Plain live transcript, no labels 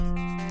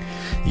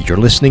You're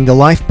listening to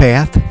Life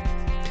Path,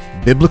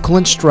 biblical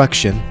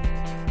instruction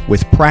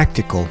with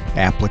practical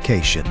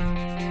application.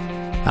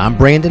 I'm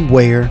Brandon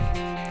Ware,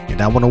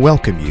 and I want to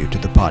welcome you to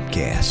the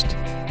podcast.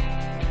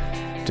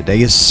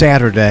 Today is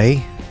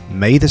Saturday,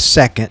 May the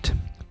 2nd,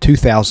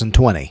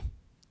 2020.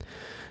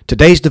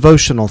 Today's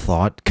devotional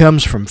thought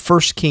comes from 1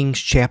 Kings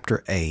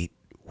chapter 8,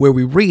 where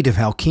we read of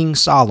how King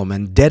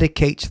Solomon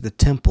dedicates the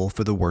temple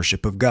for the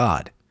worship of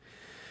God.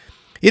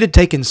 It had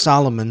taken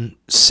Solomon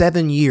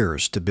 7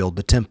 years to build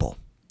the temple.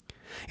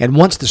 And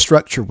once the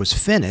structure was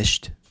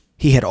finished,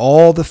 he had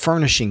all the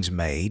furnishings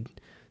made,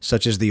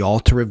 such as the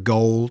altar of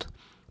gold,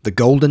 the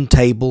golden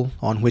table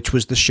on which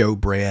was the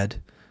showbread,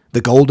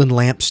 the golden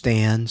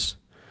lampstands.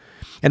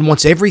 And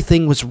once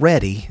everything was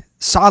ready,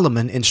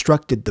 Solomon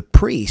instructed the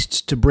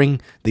priests to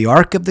bring the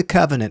Ark of the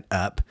Covenant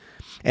up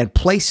and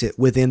place it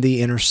within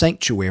the inner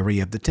sanctuary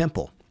of the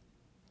temple.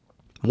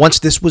 Once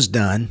this was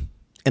done,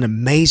 an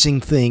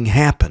amazing thing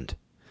happened.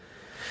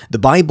 The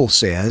Bible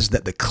says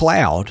that the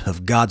cloud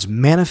of God's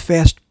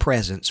manifest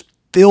presence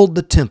filled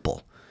the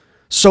temple,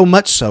 so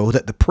much so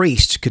that the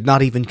priests could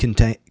not even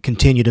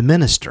continue to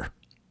minister.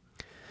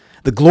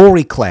 The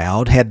glory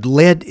cloud had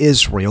led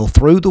Israel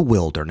through the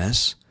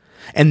wilderness,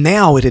 and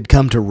now it had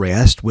come to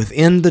rest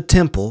within the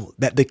temple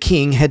that the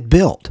king had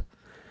built.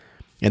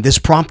 And this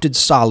prompted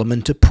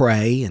Solomon to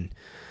pray, and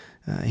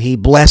he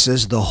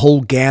blesses the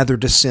whole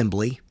gathered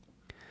assembly.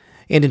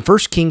 And in 1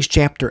 Kings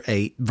chapter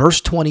 8, verse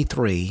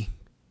 23,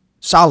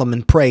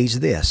 Solomon prays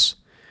this: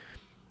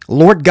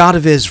 Lord God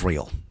of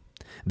Israel,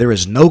 there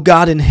is no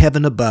God in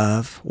heaven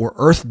above or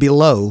earth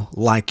below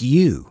like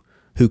you,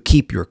 who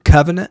keep your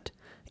covenant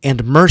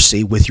and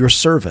mercy with your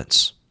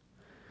servants.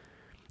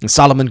 And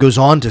Solomon goes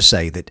on to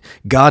say that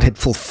God had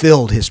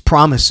fulfilled his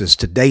promises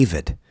to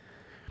David.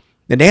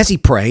 And as he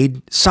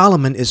prayed,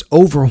 Solomon is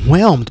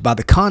overwhelmed by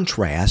the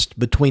contrast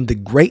between the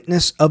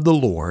greatness of the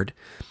Lord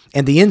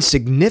and the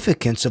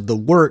insignificance of the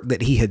work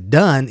that he had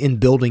done in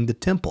building the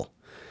temple.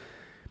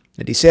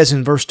 And he says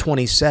in verse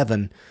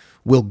 27,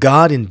 Will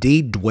God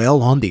indeed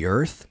dwell on the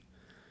earth?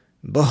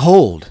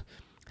 Behold,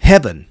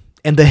 heaven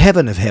and the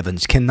heaven of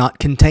heavens cannot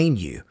contain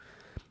you.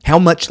 How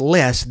much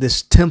less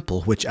this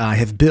temple which I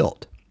have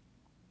built?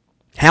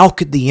 How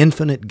could the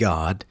infinite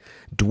God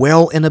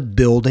dwell in a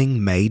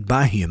building made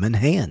by human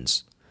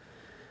hands?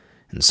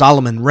 And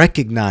Solomon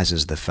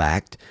recognizes the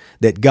fact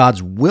that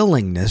God's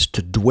willingness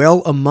to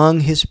dwell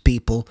among his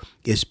people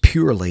is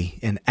purely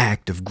an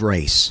act of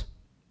grace.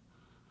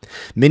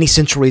 Many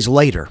centuries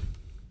later,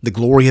 the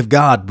glory of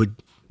God would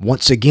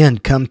once again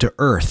come to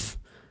earth,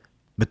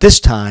 but this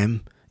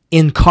time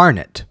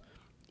incarnate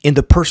in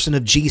the person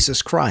of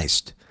Jesus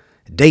Christ,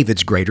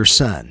 David's greater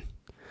son.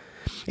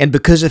 And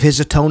because of his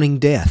atoning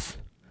death,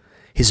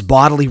 his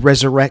bodily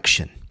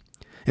resurrection,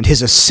 and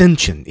his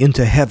ascension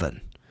into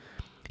heaven,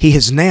 he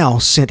has now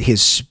sent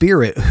his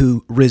Spirit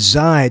who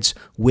resides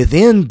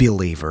within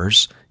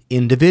believers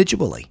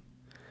individually.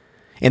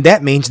 And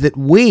that means that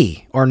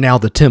we are now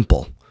the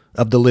temple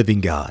of the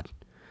living God.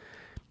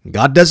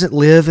 God doesn't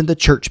live in the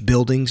church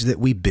buildings that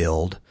we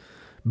build,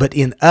 but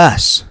in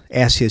us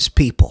as his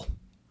people.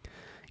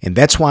 And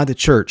that's why the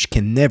church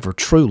can never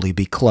truly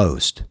be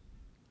closed.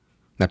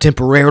 Now,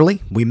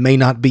 temporarily, we may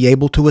not be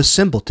able to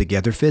assemble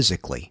together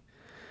physically,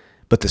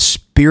 but the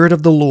Spirit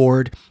of the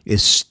Lord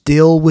is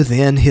still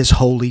within his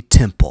holy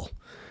temple,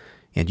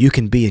 and you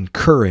can be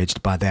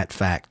encouraged by that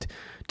fact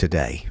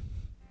today.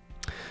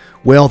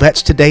 Well,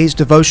 that's today's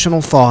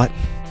devotional thought.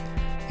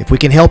 If we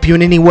can help you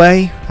in any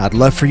way, I'd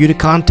love for you to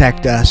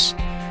contact us.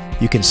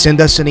 You can send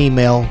us an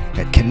email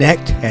at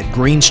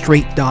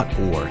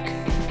connect@greenstreet.org.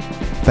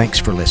 Thanks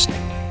for listening.